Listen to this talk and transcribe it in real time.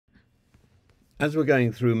As we're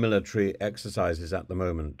going through military exercises at the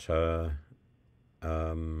moment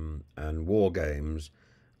and war games,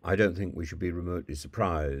 I don't think we should be remotely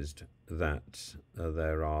surprised that there's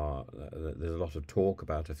a lot of talk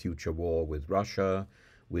about a future war with Russia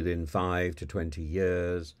within 5 to 20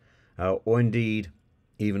 years, or indeed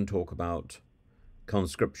even talk about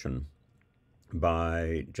conscription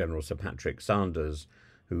by General Sir Patrick Sanders,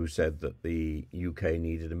 who said that the UK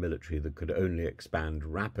needed a military that could only expand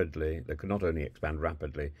rapidly, that could not only expand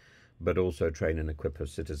rapidly, but also train and equip a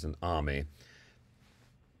citizen army.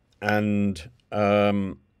 And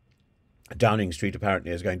Downing Street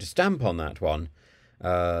apparently is going to stamp on that one,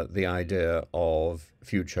 the idea of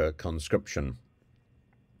future conscription.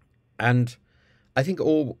 And I think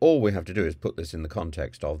all we have to do is put this in the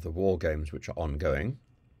context of the war games which are ongoing.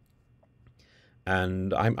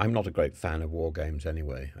 And I'm not a great fan of war games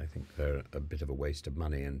anyway. I think they're a bit of a waste of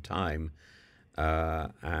money and time.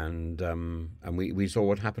 And we saw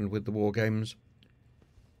what happened with the war games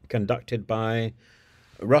conducted by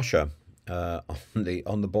Russia on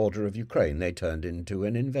the border of Ukraine. They turned into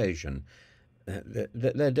an invasion.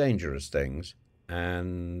 They're dangerous things,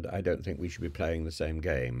 and I don't think we should be playing the same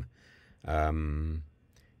game.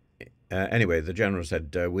 Anyway, the general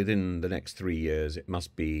said within the next 3 years it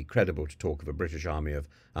must be credible to talk of a British army of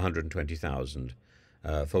 120,000,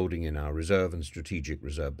 folding in our reserve and strategic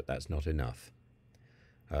reserve, but that's not enough.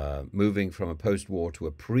 Moving from a post-war to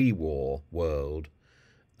a pre-war world,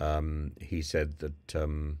 he said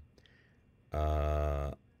that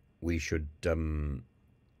we should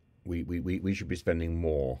we should be spending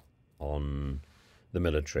more on the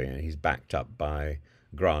military, and he's backed up by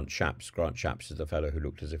Grant Shapps. Grant Shapps is the fellow who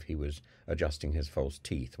looked as if he was adjusting his false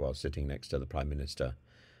teeth while sitting next to the Prime Minister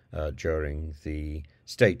during the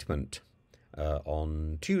statement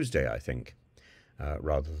on Tuesday, I think,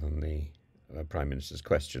 rather than the Prime Minister's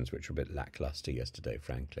questions, which were a bit lackluster yesterday,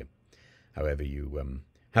 frankly. However you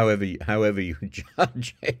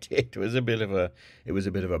judge it, it was a bit of a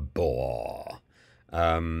bore,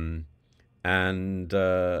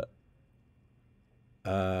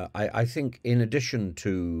 I think in addition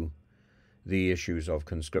to the issues of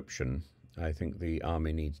conscription, I think the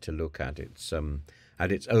army needs to look at its own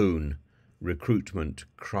recruitment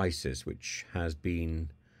crisis, which has been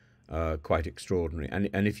quite extraordinary.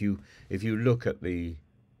 And if you look at the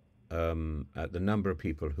number of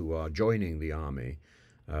people who are joining the army,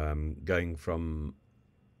 going from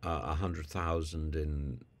 100,000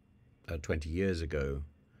 in 20 years ago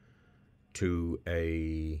to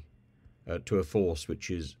a force which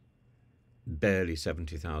is barely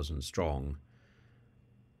 70,000 strong,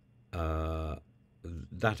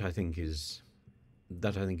 that I think is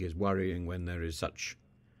worrying when there is such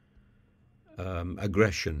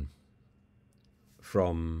aggression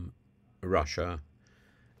from Russia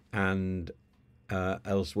and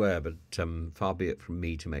elsewhere. But far be it from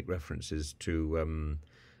me to make references to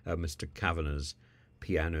Mr. Kavanagh's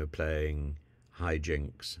piano-playing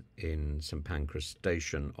hijinks in St Pancras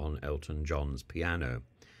Station on Elton John's piano,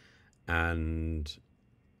 and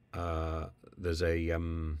there's a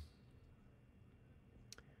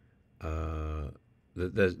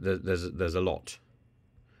there's a lot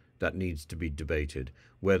that needs to be debated.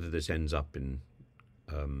 Whether this ends up in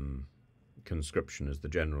conscription, as the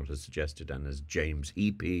general has suggested, and as James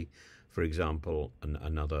Heappey, for example,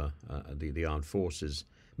 another the armed forces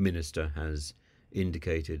minister, has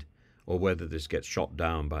indicated, or whether this gets shot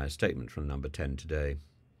down by a statement from Number 10 today.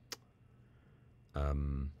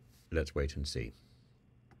 Let's wait and see.